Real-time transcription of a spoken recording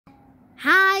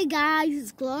Hi guys,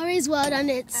 it's Glory's World and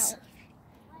it's...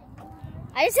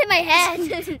 I just hit my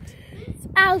head.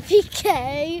 Alfie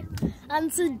K,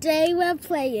 and today we're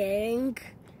playing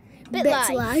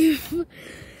Bitlife.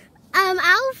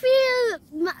 Alfie,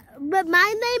 but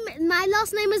my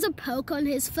last name is a poker and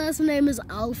his first name is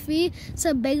Alfie,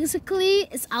 so basically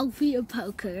it's Alfie a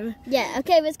poker. Yeah,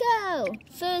 okay, let's go.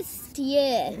 First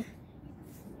year.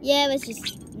 Yeah, it's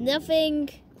just nothing.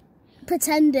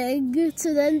 Pretending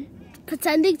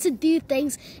to do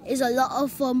things is a lot of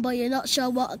fun, but you're not sure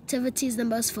what activity is the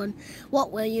most fun.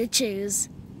 What will you choose?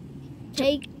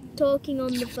 Talking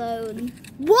on the phone.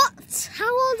 What? How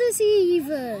old is he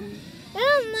even? I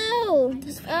don't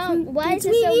know. Why is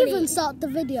did it so we even many? start the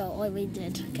video? Oh, we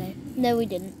did. Okay. No, we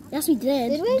didn't. Yes, we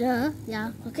did. Did we?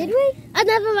 Yeah. Okay. Did we?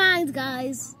 Never mind,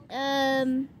 guys.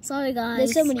 Sorry, guys.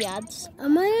 There's so many ads.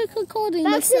 Am I recording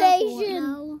Vaccination. myself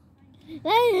now? Okay,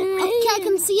 I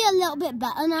can see it a little bit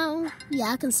better now. Yeah,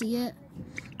 I can see it.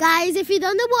 Guys, if you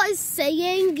don't know what it's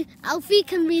saying, Alfie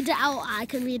can read it out. I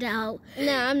can read it out.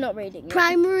 No, I'm not reading it.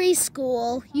 Primary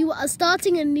school. You are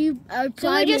starting a new primary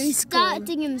So we're just school.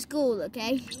 starting in school,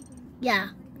 okay?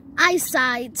 Yeah.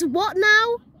 Eyesight. What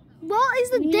now? What is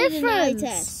the You difference? need an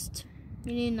eye test.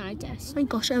 You need an eye test. Oh my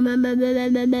gosh. W. Where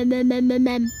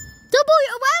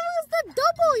was the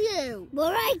W?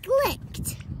 Where I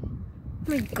clicked.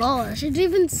 Oh my gosh. I didn't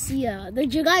even see it.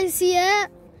 Did you guys see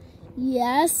it?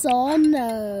 Yes or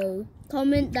no?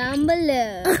 Comment down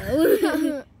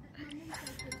below.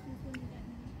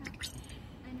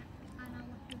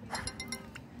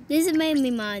 This is mainly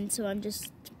mine, so I'm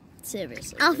just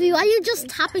serious. Alfie, why are you just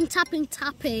tapping?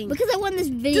 Because I want this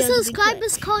video. The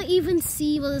subscribers can't even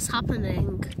see what is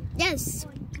happening. Yes,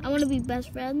 I want to be best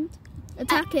friend.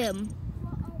 Attack him.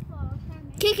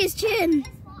 Kick his chin.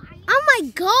 Oh my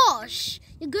gosh!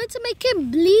 You're going to make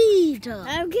him bleed.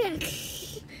 Okay.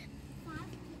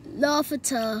 Laugh at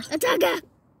her. Attack her.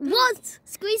 What?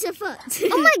 Squeeze her foot.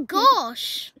 Oh my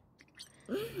gosh!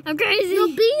 I'm crazy. You're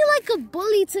being like a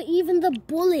bully to even the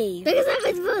bully. Because I'm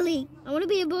a bully. I want to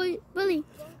be a bully.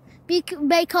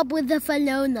 Make up with the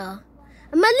Falona.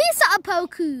 Melissa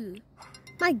Apoku.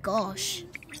 My gosh.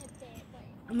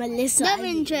 Melissa. No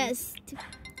interest.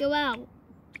 Go out.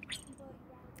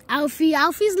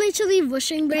 Alfie's literally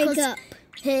rushing Break because up.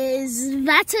 his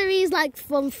battery is like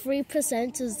from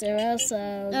 3% to 0.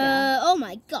 So yeah. Oh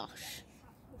my gosh.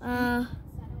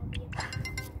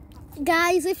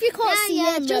 Guys, if you can't see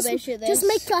it, just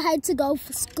make your head to go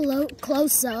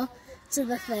closer to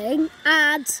the thing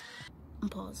and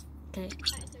pause. Okay.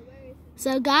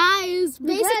 So guys,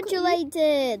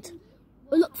 Congratulated.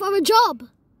 Look for a job.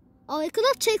 Oh, I could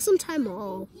have taken some time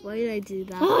off. Why did I do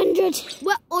that? 100.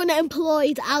 We're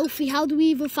unemployed, Alfie. How do we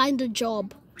even find a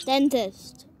job?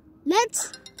 Dentist.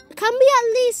 Can we at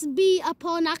least be a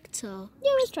porn actor?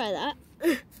 Yeah, let's try that.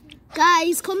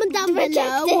 Guys, comment down below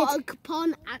Rejected. what a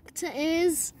porn actor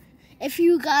is. If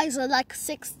you guys are like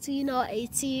 16 or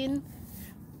 18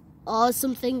 or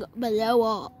something below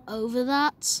or over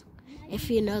that, if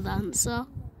you know the answer.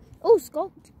 Oh,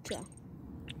 sculpture.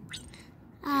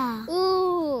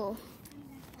 Ooh.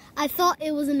 I thought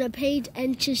it was in a page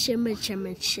entry shimmer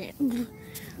chip.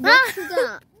 What's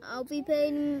that? I'll be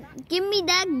paying. Give me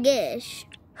that gish.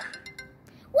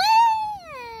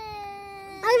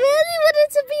 I really wanted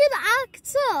to be an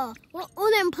actor. We're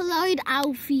unemployed,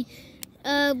 Alfie.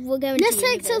 We're going Let's to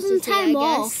take university, some time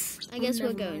off. I guess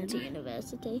we're going to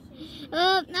university.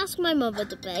 Ask my mother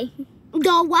to pay.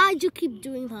 No, why'd you keep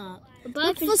doing that?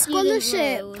 Look for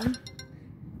scholarship.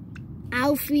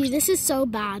 Alfie, this is so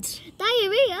bad.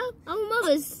 Diarrhea? Our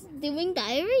mother's doing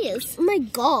diarrheas. Oh my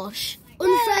gosh.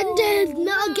 Unfriended.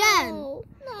 Not again. No.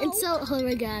 Insult her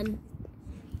again.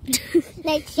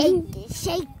 Like shake it,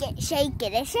 shake it, shake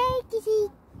it, shake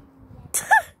it.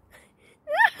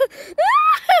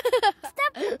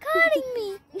 Stop recording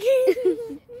me.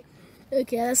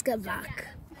 Okay, let's get back.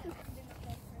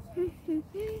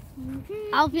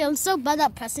 Alfie, I'm so bad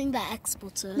at pressing the X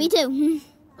button. Me too.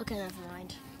 Okay, never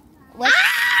mind.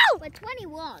 We're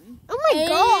 21. Oh my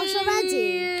gosh,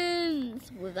 already.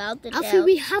 Without the Alfie,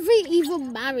 we haven't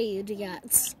even married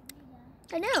yet.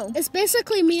 I know. It's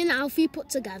basically me and Alfie put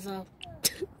together.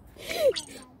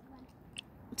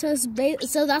 So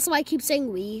that's why I keep saying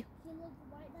we.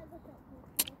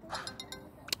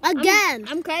 Again.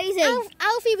 I'm crazy.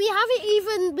 Alfie, we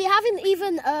haven't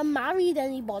even married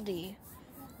anybody.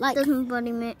 Like, doesn't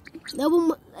body me.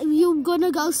 No, you're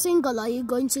gonna go single. Are you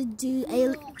going to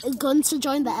going to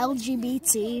join the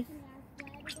LGBT?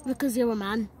 Because you're a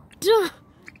man.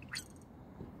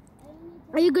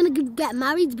 Are you gonna get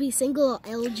married, be single, or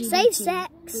LGBT? Safe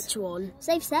sex. Which one?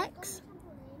 Safe sex.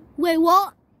 Wait,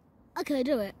 what? Okay,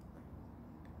 do it.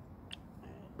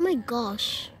 Oh my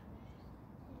gosh.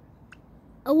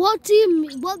 What do you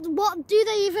mean? What do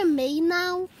they even mean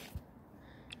now?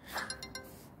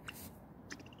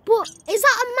 But is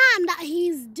that a man that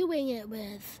he's doing it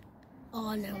with?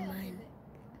 Oh, never mind.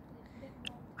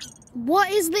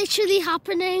 What is literally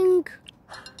happening?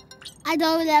 I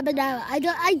don't ever know. I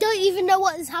don't even know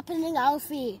what is happening,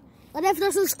 Alfie. What if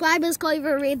the subscribers can't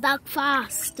even read that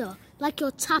fast? Like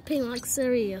you're tapping, like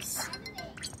serious.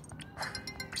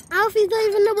 Alfie, don't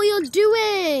even know what you're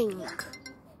doing.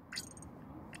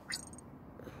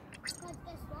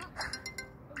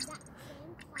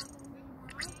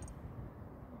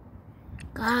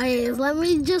 Guys, let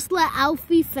me just let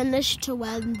Alfie finish to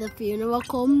when the funeral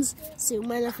comes. Soon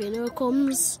when the funeral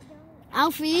comes.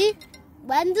 Alfie,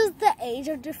 when does the age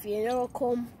of the funeral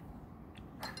come?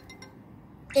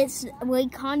 We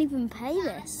can't even pay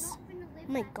this.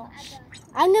 Oh my gosh.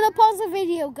 I'm gonna pause the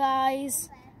video, guys.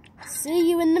 See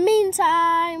you in the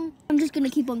meantime. I'm just gonna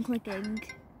keep on clicking.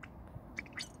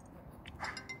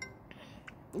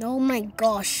 Oh my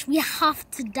gosh, we have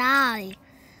to die.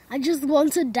 I just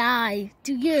want to die.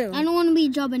 Do you? I don't want to be a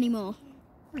job anymore.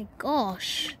 Oh my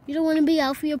gosh. You don't want to be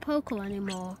Alfie or Poco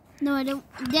anymore? No, I don't.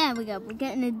 There we go. We're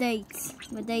getting a date.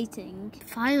 We're dating.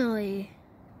 Finally.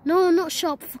 No, not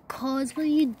shop for cards. What are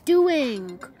you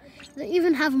doing? You don't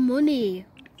even have money.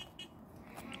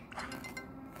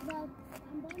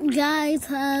 Guys,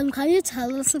 can you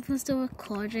tell us if we're still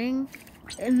recording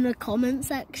in the comment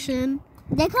section?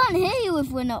 They can't hear you if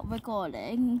we're not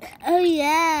recording. Oh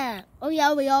yeah,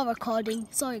 we are recording.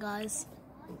 Sorry guys.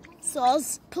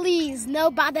 Soz, please, no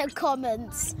bad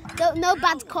comments. No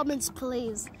bad comments,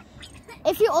 please.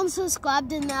 If you're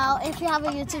unsubscribed now, if you have a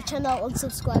YouTube channel,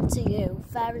 unsubscribe to you.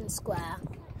 Fair and square.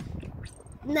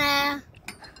 Nah,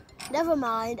 never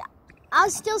mind. I'll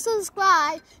still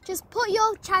subscribe. Just put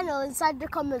your channel inside the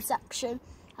comment section.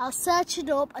 I'll search it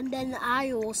up and then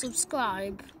I will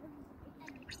subscribe.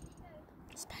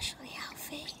 Especially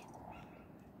Alfie.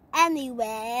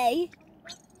 Anyway.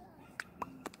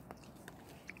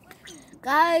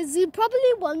 Guys, you're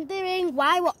probably wondering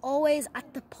why we're always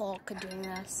at the park doing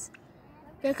this.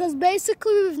 Because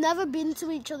basically we've never been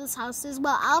to each other's houses.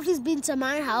 Well, Alfie's been to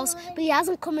my house, but he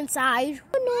hasn't come inside.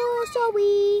 Oh no,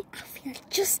 sorry. Alfie, I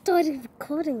just started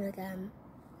recording again.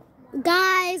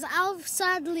 Guys,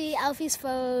 sadly, Alfie's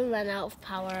phone ran out of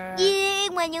power. Yeah,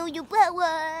 when you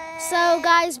power. So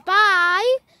guys,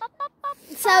 bye.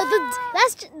 So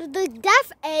the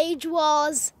death age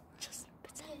was just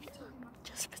pretend.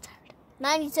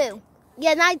 92.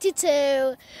 Yeah,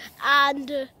 92.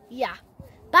 And yeah.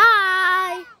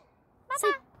 Bye.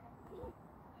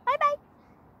 Bye bye.